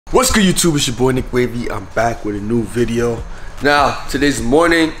What's good, YouTube? It's your boy Nick Wavy. I'm back with a new video. Now, today's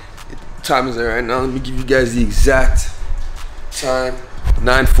morning. Time is right now. Let me give you guys the exact time.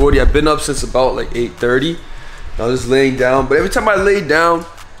 9:40. I've been up since about like 8:30. I was just laying down, but every time I lay down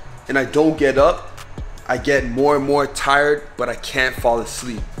and I don't get up, I get more and more tired, but I can't fall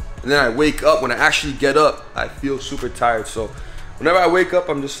asleep. And then I wake up. When I actually get up, I feel super tired. So whenever I wake up,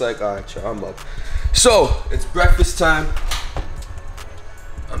 I'm just like, all right, y'all, I'm up. So it's breakfast time.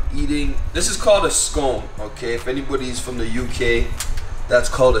 I'm eating, this is called a scone, okay? If anybody's from the UK, that's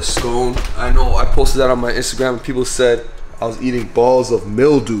called a scone. I know I posted that on my Instagram and people said I was eating balls of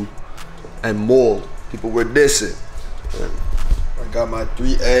mildew and mold. People were dissing. And I got my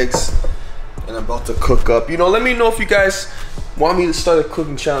 3 eggs and I'm about to cook up. You know, let me know if you guys want me to start a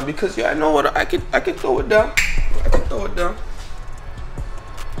cooking channel, because yeah, I know what I can throw it down. I can throw it down.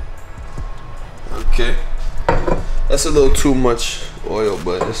 Okay. That's a little too much oil,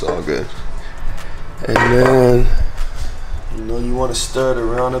 but it's all good. And then, you know, you want to stir it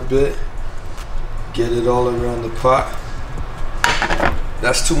around a bit. Get it all around the pot.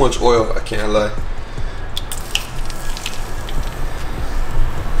 That's too much oil, I can't lie.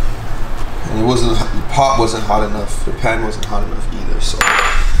 And it wasn't, the pot wasn't hot enough. The pan wasn't hot enough either, so.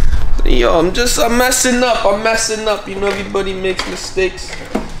 Yo, I'm messing up. You know, everybody makes mistakes.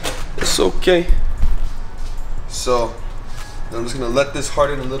 It's okay. So I'm just gonna let this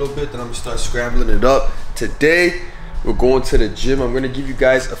harden a little bit, then I'm gonna start scrambling it up. Today we're going to the gym. I'm gonna give you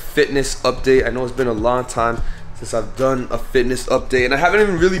guys a fitness update. I know it's been a long time since I've done a fitness update, and I haven't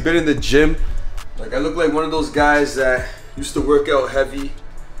even really been in the gym. Like, I look like one of those guys that used to work out heavy,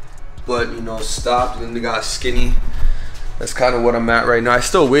 but you know, stopped and then they got skinny. That's kind of what I'm at right now. I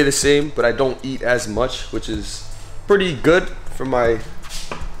still weigh the same, but I don't eat as much, which is pretty good for my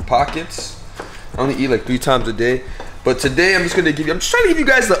pockets. I only eat like 3 times a day. But today I'm just trying to give you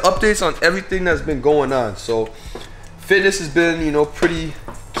guys the updates on everything that's been going on. So fitness has been, you know, pretty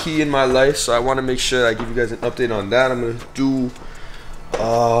key in my life. So I want to make sure I give you guys an update on that. I'm going to do,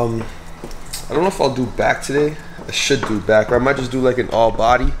 I don't know if I'll do back today. I should do back, or I might just do like an all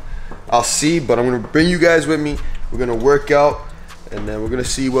body. I'll see, but I'm going to bring you guys with me. We're going to work out, and then we're going to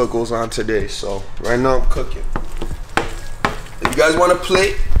see what goes on today. So right now I'm cooking. If you guys want to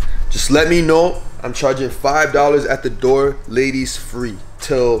play, just let me know. I'm charging $5 at the door, ladies free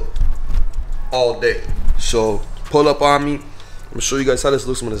till all day. So pull up on me. I'm gonna show you guys how this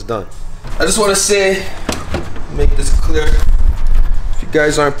looks when it's done. I just want to say, make this clear. If you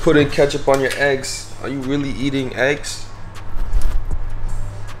guys aren't putting ketchup on your eggs, are you really eating eggs?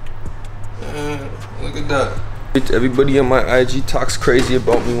 Look at that. Everybody on my IG talks crazy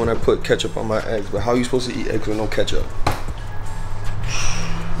about me when I put ketchup on my eggs, but how are you supposed to eat eggs with no ketchup?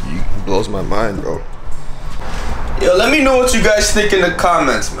 Blows my mind, bro. Yo, let me know what you guys think in the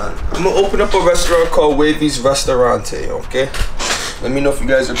comments, man. I'm gonna open up a restaurant called Wavy's Restaurante, okay? Let me know if you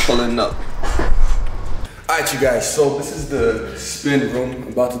guys are pulling up. Alright, you guys, so this is the spin room. I'm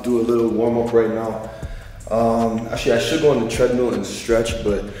about to do a little warm-up right now. Actually, I should go on the treadmill and stretch,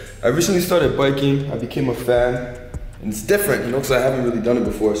 but I recently started biking. I became a fan, and it's different, you know, because I haven't really done it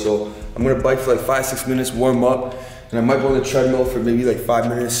before. So I'm gonna bike for like 5-6 minutes, warm up. And I might go on the treadmill for maybe like 5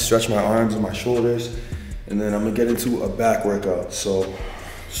 minutes, stretch my arms and my shoulders, and then I'm gonna get into a back workout. So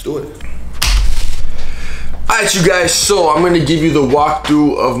let's do it. Alright, you guys, so I'm gonna give you the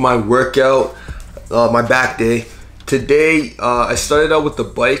walkthrough of my workout, my back day. Today, I started out with the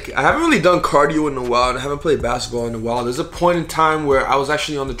bike. I haven't really done cardio in a while, and I haven't played basketball in a while. There's a point in time where I was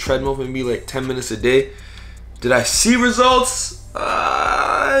actually on the treadmill for maybe like 10 minutes a day. Did I see results?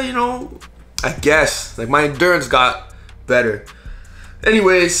 You know, I guess. Like, my endurance got better.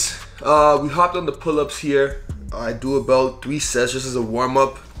 Anyways, we hopped on the pull-ups here. I do about 3 sets just as a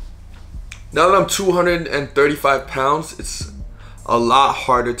warm-up. Now that I'm 235 pounds, it's a lot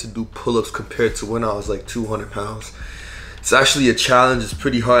harder to do pull-ups compared to when I was like 200 pounds. It's actually a challenge. It's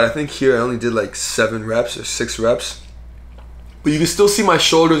pretty hard. I think here I only did like 7 reps or 6 reps. But you can still see my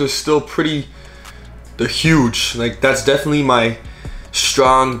shoulders are still pretty, they're huge. Like, that's definitely my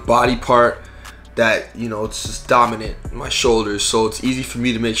strong body part that, you know, it's just dominant in my shoulders, so it's easy for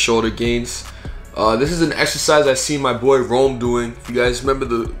me to make shoulder gains. This is an exercise I seen my boy Rome doing. If you guys remember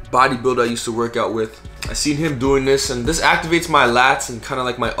the bodybuilder I used to work out with, I seen him doing this, and this activates my lats and kind of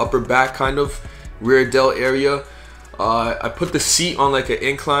like my upper back, kind of rear delt area. I put the seat on like an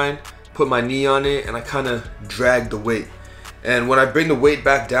incline, put my knee on it, and I kind of drag the weight. And when I bring the weight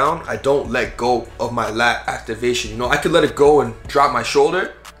back down, I don't let go of my lat activation. You know, I could let it go and drop my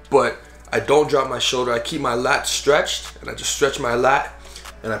shoulder, but I don't drop my shoulder. I keep my lat stretched, and I just stretch my lat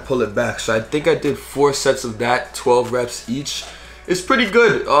and I pull it back. So I think I did 4 sets of that, 12 reps each. It's pretty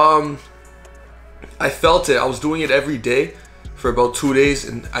good. I felt it. I was doing it every day for about 2 days,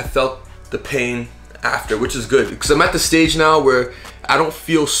 and I felt the pain after, which is good because I'm at the stage now where I don't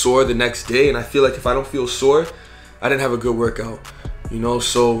feel sore the next day, and I feel like if I don't feel sore, I didn't have a good workout, you know.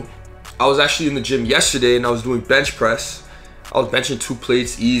 So I was actually in the gym yesterday and I was doing bench press. I was benching 2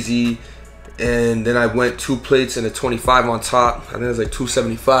 plates easy, and then I went 2 plates and a 25 on top. I think it was like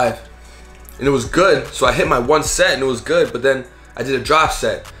 275, and it was good. So I hit my 1 set and it was good, but then I did a drop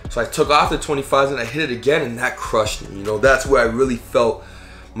set. So I took off the 25s and I hit it again, and that crushed me. You know, that's where I really felt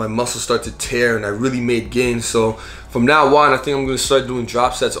my muscles start to tear, and I really made gains. So from now on, I think I'm gonna start doing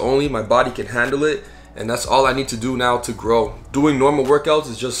drop sets only. My body can handle it, and that's all I need to do now to grow. Doing normal workouts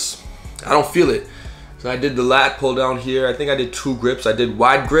is just, I don't feel it. So I did the lat pull down here. I think I did 2 grips. I did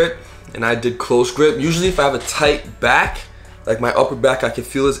wide grip and I did close grip. Usually if I have a tight back, like my upper back, I can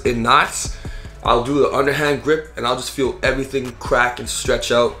feel is in knots, I'll do the underhand grip and I'll just feel everything crack and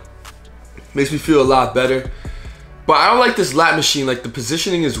stretch out. Makes me feel a lot better. But I don't like this lat machine. Like, the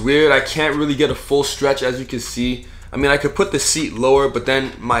positioning is weird. I can't really get a full stretch, as you can see. I mean, I could put the seat lower, but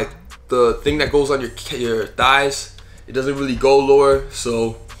then the thing that goes on your thighs, it doesn't really go lower.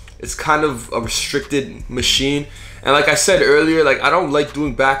 So it's kind of a restricted machine. And like I said earlier, like, I don't like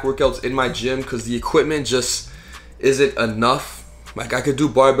doing back workouts in my gym because the equipment just isn't enough. Like, I could do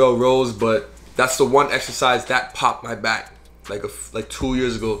barbell rows, but that's the one exercise that popped my back like 2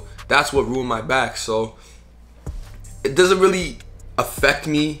 years ago. That's what ruined my back. So it doesn't really affect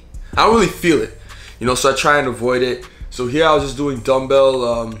me. I don't really feel it, you know, so I try and avoid it. So here I was just doing dumbbell,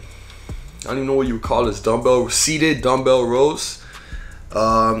 I don't even know what you would call this, seated dumbbell rows.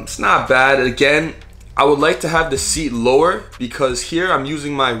 It's not bad. Again, I would like to have the seat lower because here I'm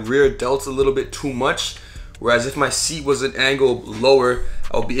using my rear delts a little bit too much. Whereas if my seat was an angle lower,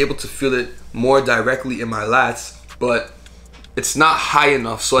 I'll be able to feel it more directly in my lats, but it's not high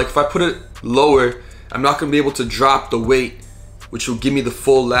enough. So like, if I put it lower, I'm not gonna be able to drop the weight, which will give me the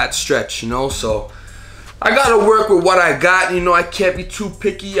full lat stretch, you know? So I gotta work with what I got, you know. I can't be too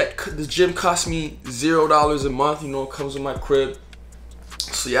picky. The gym costs me $0 a month, you know, it comes with my crib.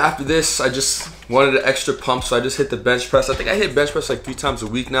 So yeah, after this, I just wanted an extra pump, so I just hit the bench press. I think I hit bench press like 3 times a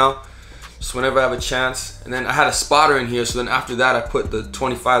week now, just whenever I have a chance. And then I had a spotter in here, so then after that, I put the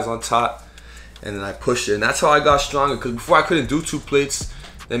 25s on top, and then I pushed it. And that's how I got stronger, because before I couldn't do 2 plates.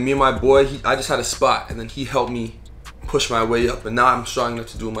 Then me and my boy, I just had a spot, and then he helped me push my way up, and now I'm strong enough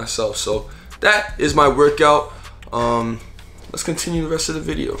to do it myself. So that is my workout. Let's continue the rest of the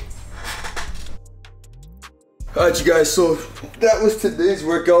video. Alright, you guys, so that was today's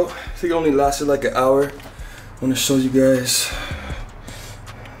workout. I think it only lasted like an hour. I want to show you guys.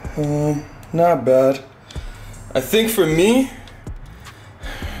 Not bad. I think for me,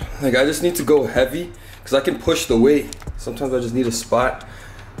 like, I just need to go heavy because I can push the weight. Sometimes I just need a spot.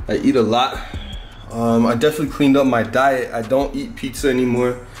 I eat a lot. I definitely cleaned up my diet. I don't eat pizza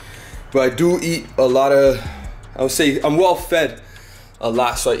anymore, but I do eat a lot of, I would say I'm well fed a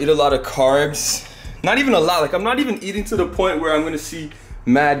lot. So I eat a lot of carbs. Not even a lot, like, I'm not even eating to the point where I'm gonna see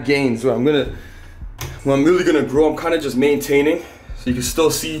mad gains, where I'm really gonna grow. I'm kind of just maintaining. So you can still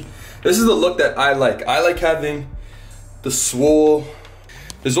see, this is the look that I like. I like having the swole.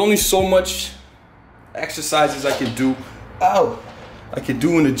 There's only so much exercises I can do. I can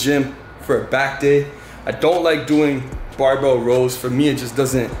do in the gym for a back day. I don't like doing barbell rows. For me, it just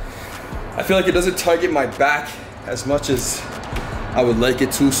doesn't, I feel like it doesn't target my back as much as I would like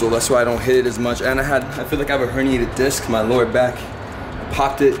it to, so that's why I don't hit it as much. And I feel like I have a herniated disc, my lower back. I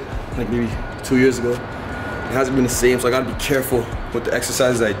popped it like maybe 2 years ago. It hasn't been the same, so I gotta be careful with the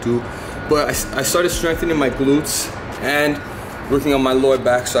exercises I do. But I started strengthening my glutes and working on my lower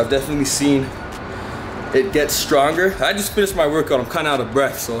back, so I've definitely seen it gets stronger. I just finished my workout. I'm kind of out of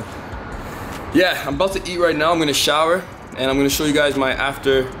breath, so yeah, I'm about to eat right now. I'm gonna shower, and I'm gonna show you guys my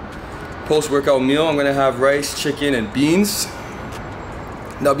after post-workout meal. I'm gonna have rice, chicken, and beans.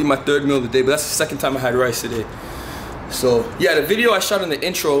 That'll be my 3rd meal of the day, but that's the 2nd time I had rice today. So yeah, the video I shot in the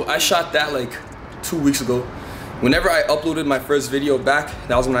intro, I shot that like 2 weeks ago. Whenever I uploaded my first video back,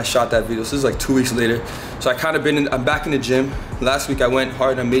 that was when I shot that video. So this is like 2 weeks later. So I'm back in the gym. Last week I went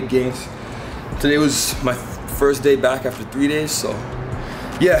hard and I made gains. Today was my first day back after 3 days, so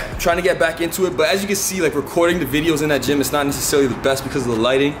yeah, trying to get back into it. But as you can see, like, recording the videos in that gym, it's not necessarily the best because of the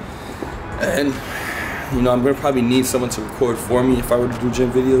lighting. And you know, I'm gonna probably need someone to record for me if I were to do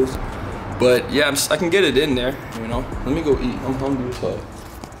gym videos. But yeah, I can get it in there, you know. Let me go eat, I'm hungry as hell.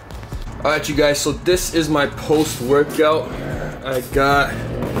 Alright, you guys, so this is my post-workout. I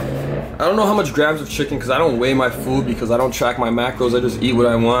don't know how much grams of chicken because I don't weigh my food because I don't track my macros. I just eat what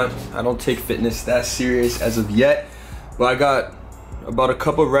I want. I don't take fitness that serious as of yet. But I got about a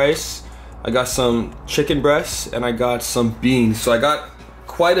cup of rice. I got some chicken breasts, and I got some beans. So I got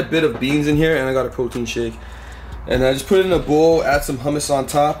quite a bit of beans in here, and I got a protein shake. And I just put it in a bowl, add some hummus on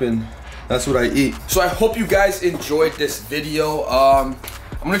top, and that's what I eat. So I hope you guys enjoyed this video. I'm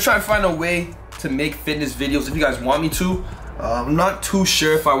gonna try and find a way to make fitness videos if you guys want me to. I'm not too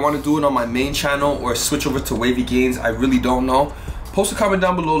sure if I want to do it on my main channel or switch over to Wavy Gains. I really don't know. Post a comment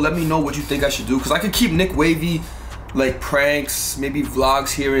down below, let me know what you think I should do, because I could keep Nick Wavy, like pranks, maybe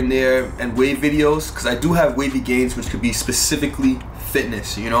vlogs here and there, and wave videos, because I do have Wavy Gains, which could be specifically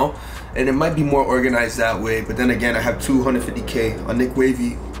fitness, you know, and it might be more organized that way. But then again, I have 250K on Nick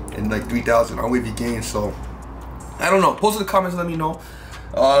Wavy and like 3,000 on Wavy Gains, so I don't know. Post in the comments, let me know.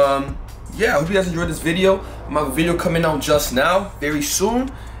 Yeah, I hope you guys enjoyed this video. I'm gonna have a video coming out just now, very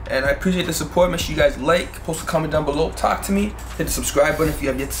soon, and I appreciate the support. Make sure you guys like, post a comment down below, talk to me, hit the subscribe button if you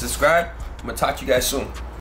have yet to subscribe. I'm gonna talk to you guys soon.